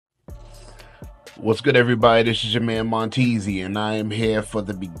What's good, everybody? This is your man Montezi, and I am here for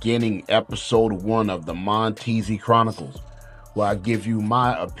the beginning episode 1 of the Montezi Chronicles, where I give you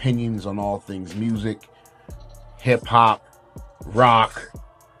my opinions on all things music, hip hop, rock,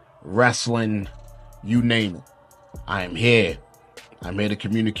 wrestling, you name it. I am here. I'm here to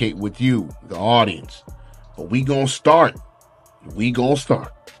communicate with you, the audience. But we gonna start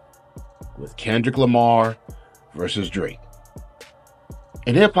with Kendrick Lamar versus Drake.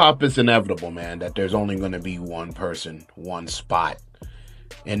 In hip-hop, it's inevitable, man, that there's only going to be one person, one spot.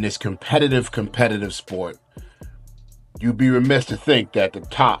 In this competitive sport, you'd be remiss to think that the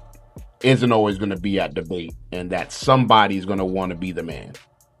top isn't always going to be at debate and that somebody's going to want to be the man.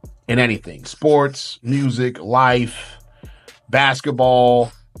 In anything, sports, music, life,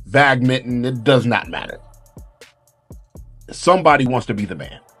 basketball, badminton, it does not matter. Somebody wants to be the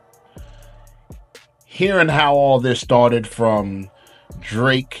man. Hearing how all this started from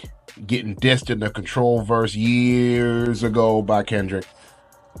Drake getting dissed in the Control verse years ago by Kendrick,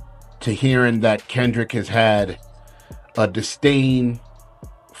 to hearing that Kendrick has had a disdain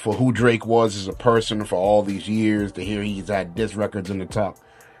for who Drake was as a person for all these years, to hear he's had diss records in the top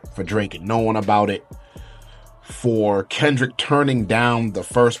for Drake and knowing about it, for Kendrick turning down the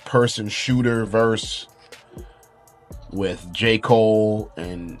first person shooter verse with J. Cole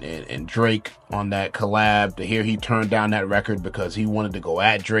and Drake on that collab, to hear he turned down that record because he wanted to go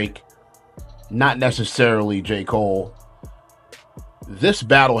at Drake, not necessarily J. Cole. This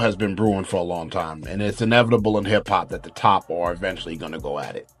battle has been brewing for a long time, and it's inevitable in hip-hop that the top are eventually going to go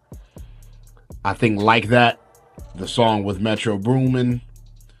at it. I think Like That, the song with Metro Boomin,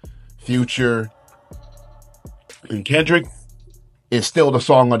 Future, and Kendrick, is still the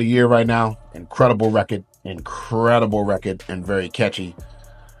song of the year right now. Incredible record and very catchy.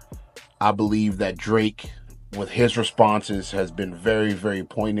 I believe that Drake, with his responses, has been very, very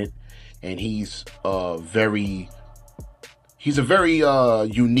pointed, and he's a very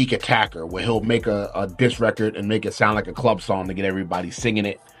unique attacker, where he'll make a diss record and make it sound like a club song to get everybody singing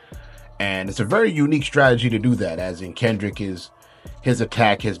it. And it's a very unique strategy to do that, as in Kendrick, his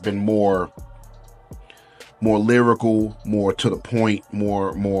attack has been more lyrical, more to the point, more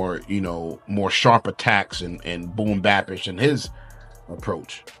sharp attacks and boom bapish in his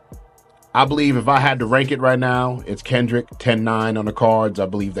approach. I believe if I had to rank it right now, it's Kendrick, 10-9 on the cards. I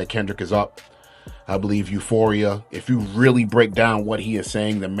believe that Kendrick is up. I believe Euphoria. If you really break down what he is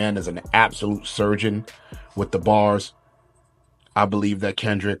saying, the man is an absolute surgeon with the bars. I believe that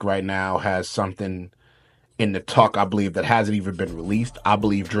Kendrick right now has something in the tuck, I believe, that hasn't even been released. I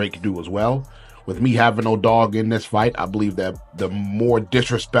believe Drake do as well. With me having no dog in this fight, I believe that the more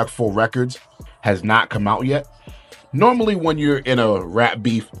disrespectful records has not come out yet. Normally, when you're in a rap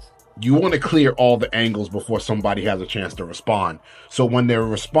beef, you want to clear all the angles before somebody has a chance to respond. So when they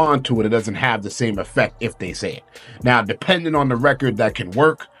respond to it, it doesn't have the same effect if they say it. Now, depending on the record, that can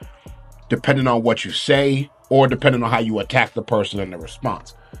work, depending on what you say, or depending on how you attack the person in the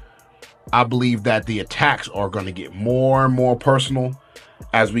response. I believe that the attacks are going to get more and more personal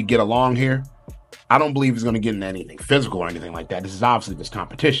as we get along here. I don't believe it's going to get into anything physical or anything like that. This is obviously just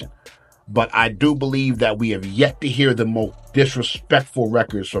competition. But I do believe that we have yet to hear the most disrespectful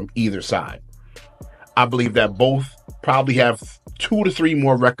records from either side. I believe that both probably have 2 to 3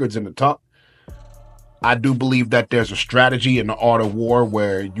 more records in the top. I do believe that there's a strategy in the art of war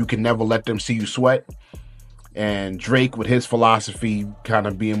where you can never let them see you sweat. And Drake, with his philosophy, kind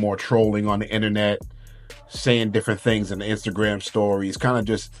of being more trolling on the internet, saying different things in the Instagram stories, kind of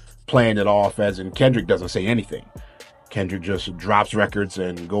just playing it off, as in Kendrick doesn't say anything. Kendrick just drops records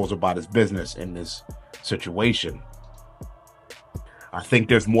and goes about his business in this situation. I think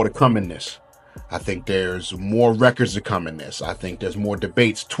there's more to come in this. I think there's more records to come in this. I think there's more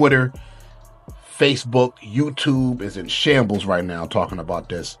debates. Twitter, Facebook, YouTube is in shambles right now talking about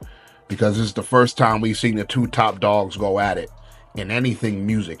this, because this is the first time we've seen the two top dogs go at it in anything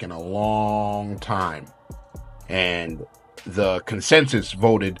music in a long time. And the consensus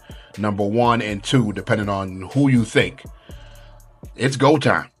voted number 1 and 2, depending on who you think. It's go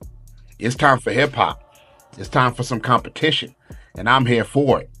time. It's time for hip hop. It's time for some competition, and I'm here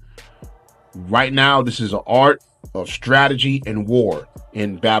for it. Right now, this is an art of strategy and war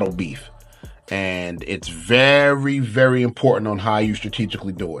in battle beef, and it's very, very important on how you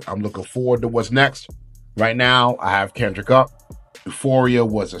strategically do it. I'm looking forward to what's next. Right now, I have Kendrick up. Euphoria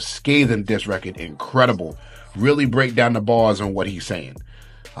was a scathing diss record, incredible. Really break down the bars on what he's saying.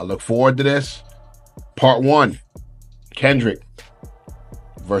 I look forward to this. Part 1, Kendrick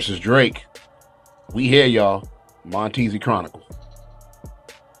versus Drake. We here, y'all. Montezi Chronicles.